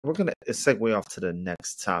we're gonna segue off to the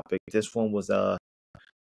next topic. This one was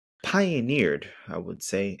pioneered, I would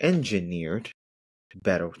say, engineered,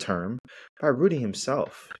 better term, by Rudy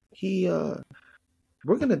himself. We're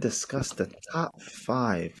gonna discuss the top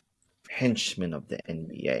 5 henchmen of the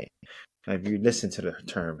NBA. Now, if you listen to the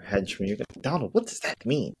term henchman, you're gonna, Donald, what does that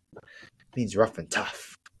mean? It means rough and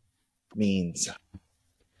tough. It means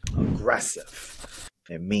aggressive.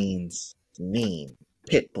 It means mean,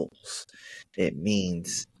 pit bulls. It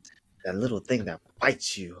means that little thing that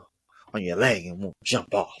bites you on your leg and won't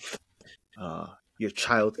jump off. Your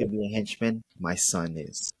child can be a henchman. My son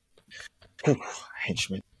is a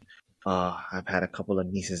henchman. I've had a couple of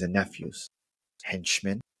nieces and nephews.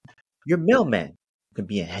 Henchman. Your mailman can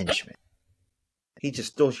be a henchman. He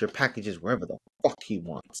just throws your packages wherever the fuck he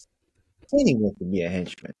wants. Anyone can be a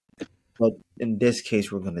henchman. But in this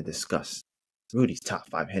case, we're going to discuss Rudy's top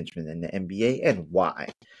 5 henchmen in the NBA and why.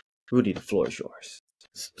 Rudy, the floor is yours.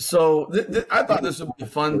 So I thought this would be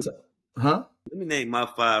fun. Huh? Let me name my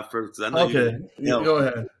 5 first. I know okay. Go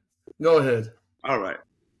ahead. Go ahead. All right.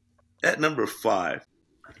 At number 5,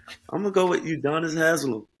 I'm going to go with Udonis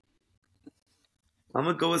Haslem. I'm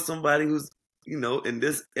going to go with somebody who's, in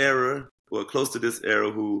this era or close to this era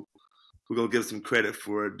who we're going to give some credit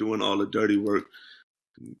for doing all the dirty work,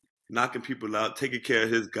 knocking people out, taking care of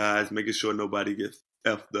his guys, making sure nobody gets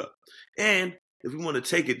effed up. And if we want to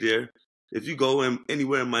take it there, if you go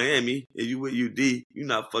anywhere in Miami and you with UD, you're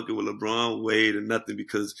not fucking with LeBron, Wade, or nothing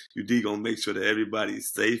because UD going to make sure that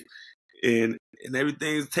everybody's safe and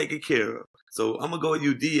everything's taken care of. So I'm going to go with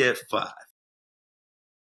UD at 5.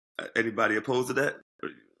 Anybody opposed to that?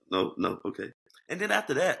 No? Okay. And then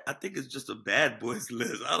after that, I think it's just a bad boys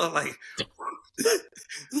list. I don't like,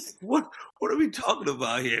 what are we talking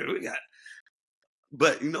about here?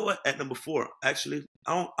 But you know what? At number 4, actually,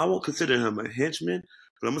 I won't consider him a henchman,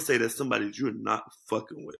 but I'm going to say that's somebody that you're not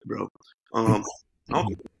fucking with, bro. I don't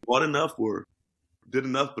think he bought enough or did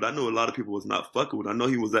enough, but I know a lot of people was not fucking with. I know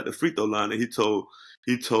he was at the free throw line and he told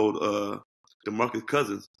DeMarcus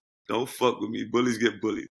Cousins, don't fuck with me. Bullies get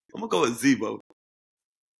bullied. I'm going to go with Zebo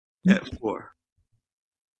at 4.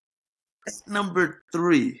 At number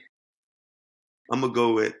 3, I'm going to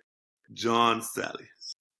go with John Sally.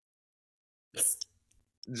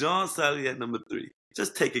 John Sally at number 3.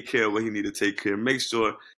 Just taking care of what he need to take care of. Make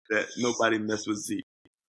sure that nobody mess with Zeke.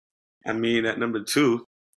 I mean, at number 2,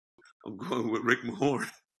 I'm going with Rick Mahorn.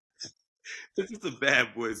 This is a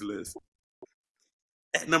bad boys list.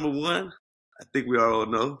 At number 1, I think we all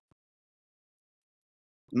know.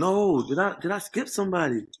 No, did I skip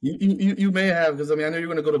somebody? You may have, because I know you're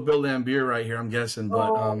going to go to Bill Laimbeer right here, I'm guessing,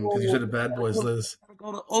 but because you said the bad boys list. I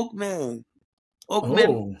go to Oakman.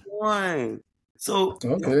 Oakman 1. So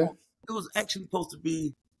okay. It was actually supposed to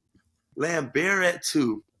be Laimbeer at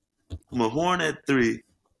 2, Mahorn at 3,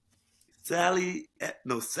 Sally's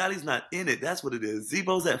not in it. That's what it is.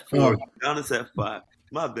 Zebo's at 4, Giannis at 5.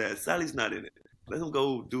 My bad. Sally's not in it. Let him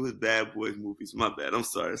go do his bad boys movies. My bad. I'm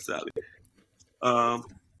sorry, Sally.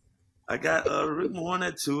 I got Rick Mahorn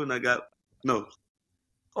at 2, and I got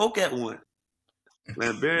Oak at 1,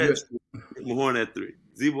 Laimbeer at 2, Rick Mahorn at 3,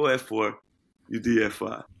 Zebo at 4, UD at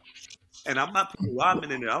 5. And I'm not putting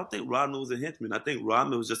Rodman in there. I don't think Rodman was a henchman. I think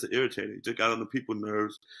Rodman was just an irritator. He just got on the people's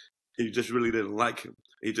nerves. And you just really didn't like him.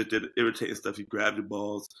 He just did irritating stuff. He grabbed your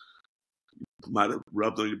balls. Might have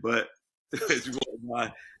rubbed on your butt. I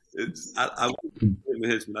wouldn't him a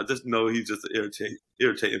henchman. I just know he's just an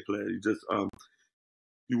irritating player. You just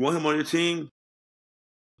you want him on your team.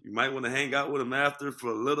 You might want to hang out with him after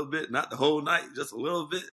for a little bit, not the whole night, just a little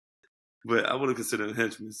bit. But I wouldn't consider him a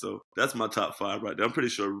henchman. So that's my top 5 right there. I'm pretty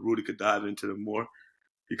sure Rudy could dive into them more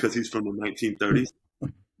because he's from the 1930s.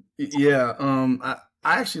 Yeah, I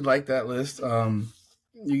actually like that list. Snap!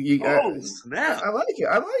 I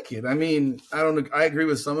like it. I mean, I agree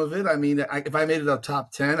with some of it. I mean, if I made it a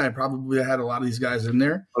top 10, I probably had a lot of these guys in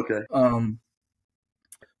there. Okay.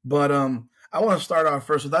 But I want to start off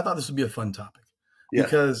first with, I thought this would be a fun topic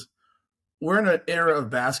because we're in an era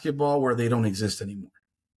of basketball where they don't exist anymore.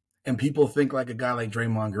 And people think like a guy like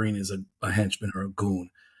Draymond Green is a henchman or a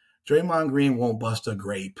goon. Draymond Green won't bust a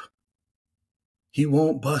grape. He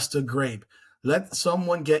won't bust a grape. Let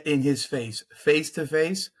someone get in his face to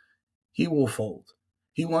face, he will fold.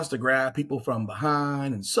 He wants to grab people from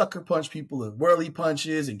behind and sucker punch people with whirly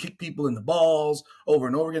punches and kick people in the balls over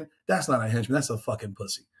and over again. That's not a henchman. That's a fucking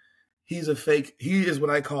pussy. He's a fake. He is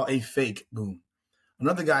what I call a fake goon.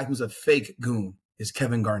 Another guy who's a fake goon is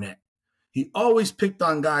Kevin Garnett. He always picked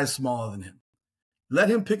on guys smaller than him. Let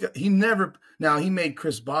him pick up. He made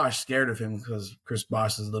Chris Bosh scared of him because Chris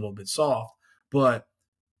Bosh is a little bit soft, but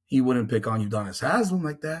he wouldn't pick on Udonis Haslem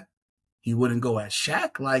like that. He wouldn't go at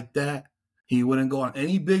Shaq like that. He wouldn't go on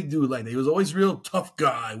any big dude like that. He was always real tough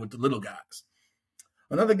guy with the little guys.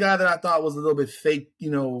 Another guy that I thought was a little bit fake,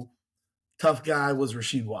 tough guy was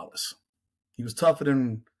Rasheed Wallace. He was tougher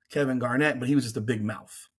than Kevin Garnett, but he was just a big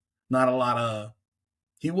mouth. Not a lot of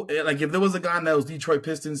if there was a guy in those Detroit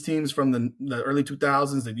Pistons teams from the early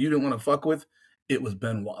 2000s that you didn't want to fuck with, it was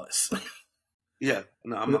Ben Wallace. Yeah.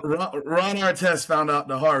 No, Ron Artest found out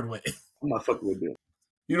the hard way. I'm not fucking with Ben.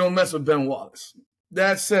 You don't mess with Ben Wallace.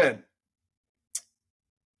 That said,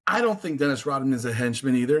 I don't think Dennis Rodman is a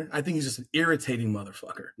henchman either. I think he's just an irritating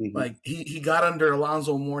motherfucker. Mm-hmm. Like he got under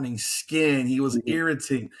Alonzo Mourning's skin. He was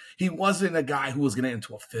irritating. He wasn't a guy who was going to get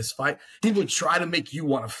into a fist fight. He would try to make you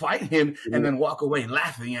want to fight him and then walk away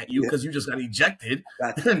laughing at you because you just got ejected.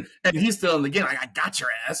 And he's still in the game. I got your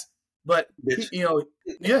ass. But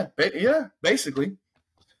basically,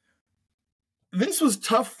 this was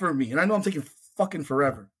tough for me, and I know I'm taking fucking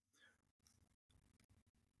forever.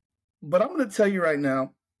 But I'm going to tell you right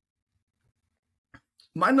now.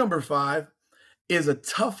 My number 5 is a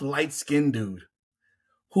tough, light-skinned dude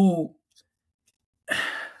who...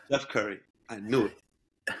 Steph Curry. I knew it.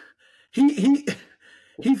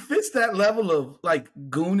 He fits that level of, like,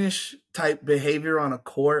 goonish type behavior on a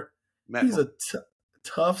court. He's a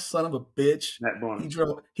tough son of a bitch. Matt Barnes.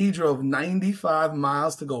 He drove 95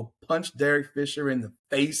 miles to go punch Derek Fisher in the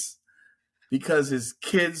face because his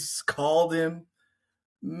kids called him.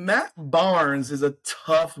 Matt Barnes is a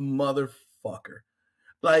tough motherfucker.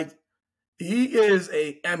 Like, he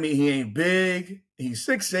ain't big. He's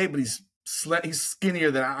 6'8", but he's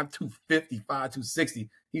skinnier than I'm 255,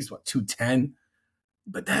 260. He's 210.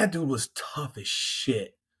 But that dude was tough as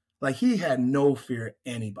shit. Like, he had no fear of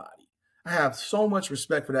anybody. I have so much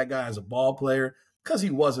respect for that guy as a ball player because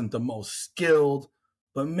he wasn't the most skilled.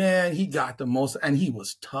 But, man, he got the most, and he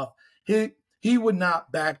was tough. He would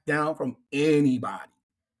not back down from anybody.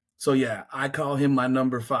 So, yeah, I call him my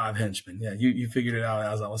number 5 henchman. Yeah, you figured it out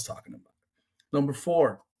as I was talking about. Number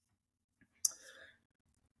 4.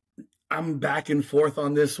 I'm back and forth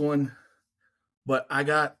on this one, but I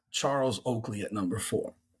got Charles Oakley at number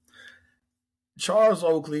 4. Charles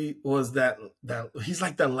Oakley was that he's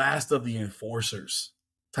like the last of the enforcers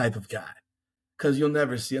type of guy because you'll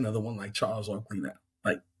never see another one like Charles Oakley now,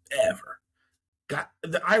 like ever.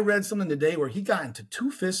 I read something today where he got into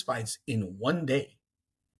 2 fist fights in one day.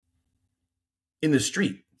 In the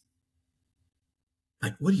street.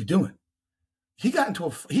 Like, what are you doing? He got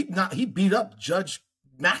into he beat up Judge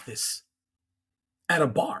Mathis at a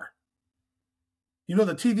bar. You know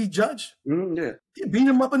the TV judge? Yeah. He beat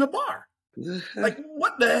him up in a bar. Like,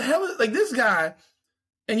 what the hell is like this guy?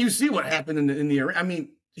 And you see what happened in the I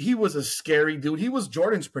mean, he was a scary dude. He was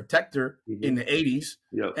Jordan's protector in the 80s.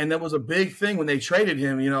 Yep. And that was a big thing when they traded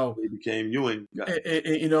him, He became Ewing guy.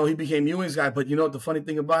 He became Ewing's guy. But you know what the funny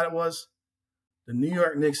thing about it was? The New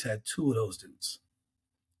York Knicks had 2 of those dudes.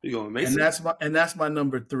 You going Mason? And that's my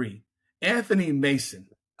number 3. Anthony Mason.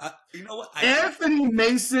 You know what? Anthony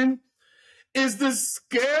Mason is the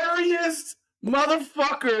scariest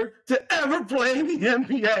motherfucker to ever play in the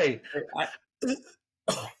NBA.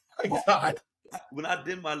 Oh my God. When I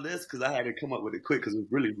did my list, because I had to come up with it quick, because it was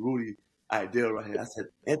really Rudy idea right here. I said,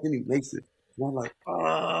 Anthony Mason. And I'm like,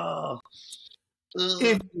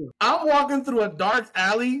 If I'm walking through a dark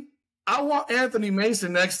alley, I want Anthony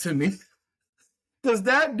Mason next to me because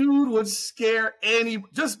that dude would scare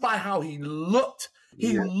just by how he looked.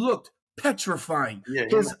 He looked petrifying. Yeah,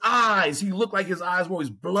 his eyes, he looked like his eyes were always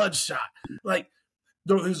bloodshot. Like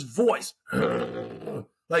his voice,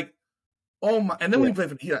 like, oh my! And then when he played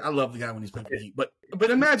for the Heat, I love the guy when he's playing for the Heat. But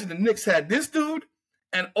imagine the Knicks had this dude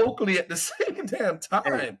and Oakley at the same damn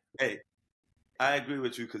time. Hey, I agree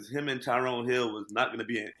with you because him and Tyrone Hill was not going to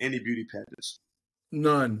be in any beauty pageants.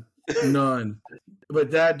 None.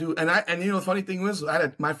 But that dude, and the funny thing was, I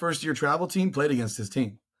had my first year travel team played against his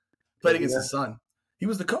team, played against his son. He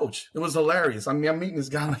was the coach. It was hilarious. I mean, I'm meeting this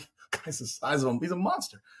guy, like, guy's the size of him. He's a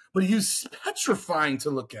monster, but he's petrifying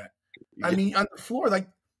to look at. I mean, on the floor, like,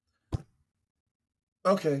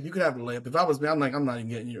 okay, you could have a layup. If I was me, I'm like, I'm not even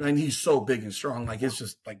getting you. And he's so big and strong, like it's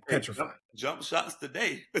just like petrifying. Jump shots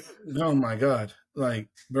today. Oh my God, like,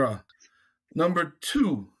 bro. Number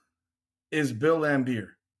 2 is Bill Laimbeer.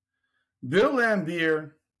 Bill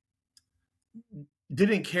Laimbeer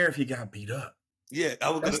didn't care if he got beat up. Yeah,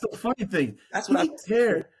 that's the funny thing. That's what I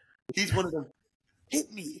cared. He's one of them.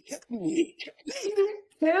 Hit me. He didn't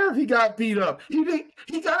care if he got beat up.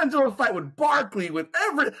 He got into a fight with Barkley,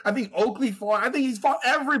 I think Oakley fought. I think he's fought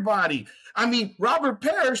everybody. I mean, Robert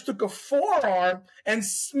Parrish took a forearm and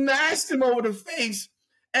smashed him over the face,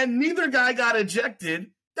 and neither guy got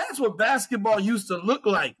ejected. That's what basketball used to look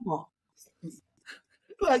like.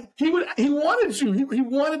 Like he wanted you. He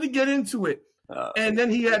wanted to get into it. And then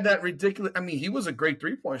he had that ridiculous. I mean, he was a great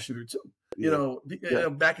 3-point shooter too. You know,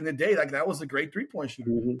 back in the day, like that was a great 3-point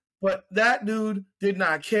shooter. Mm-hmm. But that dude did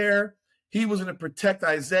not care. He was going to protect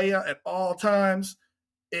Isaiah at all times.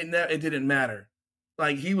 It didn't matter.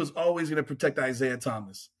 Like he was always going to protect Isaiah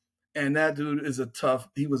Thomas. And that dude is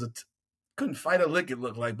couldn't fight a lick, it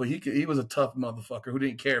looked like, but he was a tough motherfucker who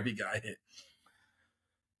didn't care if he got hit.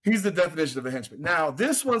 He's the definition of a henchman. Now,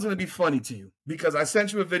 this one's going to be funny to you because I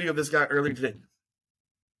sent you a video of this guy earlier today.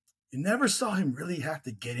 You never saw him really have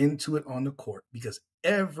to get into it on the court because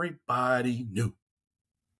everybody knew.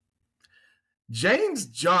 James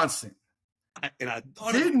Johnson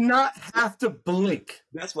did not have to blink.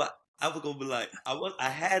 That's why I was going to be like, I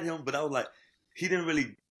had him, but I was like, he didn't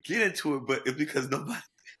really get into it, but it's because nobody.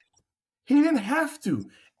 He didn't have to.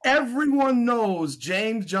 Everyone knows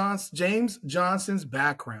James Johnson's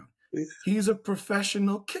background. He's a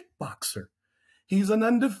professional kickboxer. He's an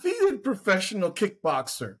undefeated professional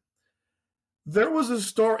kickboxer. There was a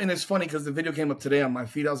story, and it's funny because the video came up today on my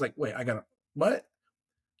feed. I was like, wait, what?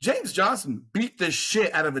 James Johnson beat the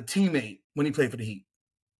shit out of a teammate when he played for the Heat.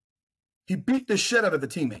 He beat the shit out of a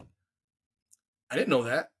teammate. I didn't know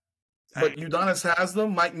that. But Udonis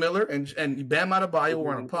Haslem, Mike Miller, and Bam Adebayo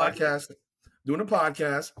were on a podcast, doing a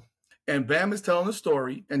podcast, and Bam is telling the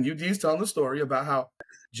story, and UD is telling the story about how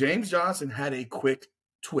James Johnson had a quick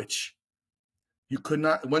twitch. You could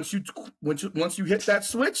not once you hit that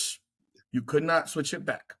switch, you could not switch it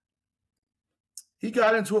back. He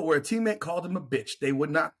got into it where a teammate called him a bitch. They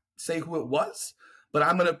would not say who it was, but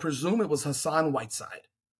I'm going to presume it was Hassan Whiteside.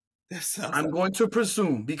 I'm going to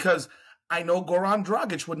presume because I know Goran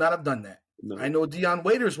Dragic would not have done that. No. I know Dion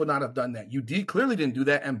Waiters would not have done that. UD clearly didn't do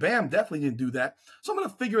that, and Bam definitely didn't do that. So I'm going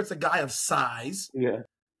to figure it's a guy of size and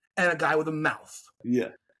a guy with a mouth.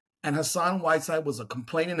 Yeah. And Hassan Whiteside was a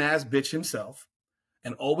complaining-ass bitch himself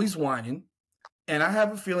and always whining. And I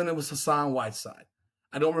have a feeling it was Hassan Whiteside.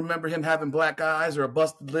 I don't remember him having black eyes or a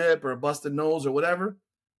busted lip or a busted nose or whatever.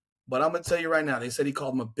 But I'm going to tell you right now, they said he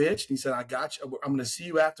called him a bitch. He said, I got you. I'm going to see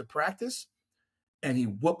you after practice. And he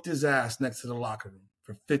whooped his ass next to the locker room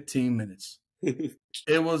for 15 minutes. They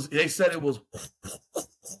said it was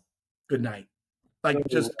good night. Like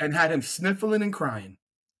and had him sniffling and crying.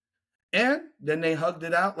 And then they hugged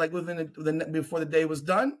it out like before the day was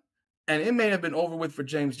done. And it may have been over with for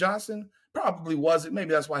James Johnson. Probably wasn't.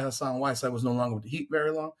 Maybe that's why Hassan Whiteside was no longer with the Heat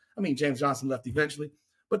very long. I mean, James Johnson left eventually.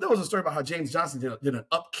 But there was a story about how James Johnson did an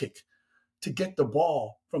up kick to get the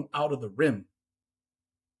ball from out of the rim.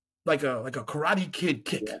 Like a Karate Kid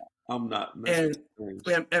kick. Yeah, I'm not.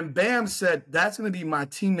 And Bam said, that's going to be my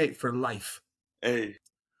teammate for life. Hey.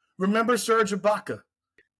 Remember Serge Ibaka?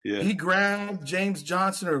 Yeah. He grabbed James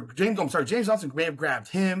Johnson, James Johnson may have grabbed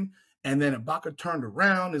him, and then Ibaka turned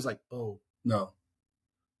around. He's like, oh, no.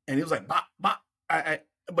 And he was like, bop, bop.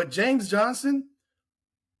 But James Johnson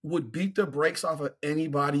would beat the brakes off of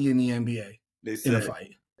anybody in the NBA in a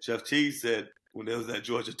fight. Chef Cheese said when they was at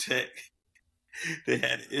Georgia Tech, they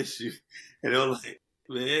had an issue. And they were like,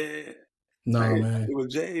 man. No, man. It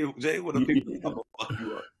was Jay would have picked up and fuck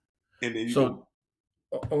you up. And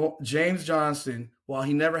then James Johnson, while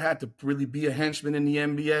he never had to really be a henchman in the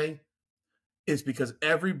NBA, it's because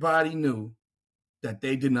everybody knew that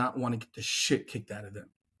they did not want to get the shit kicked out of them.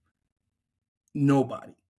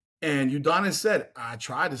 Nobody. And Udonis said, I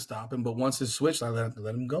tried to stop him, but once it switched, I let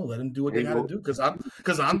him go. Let him do what they got to do. Because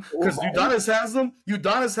Udonis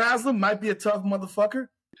Haslem might be a tough motherfucker,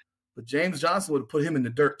 but James Johnson would have put him in the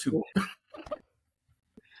dirt too.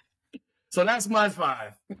 So that's my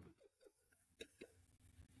 5.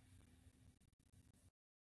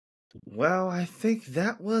 Well, I think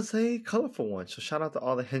that was a colorful one. So shout out to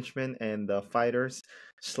all the henchmen and the fighters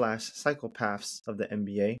 / psychopaths of the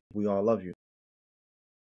NBA. We all love you.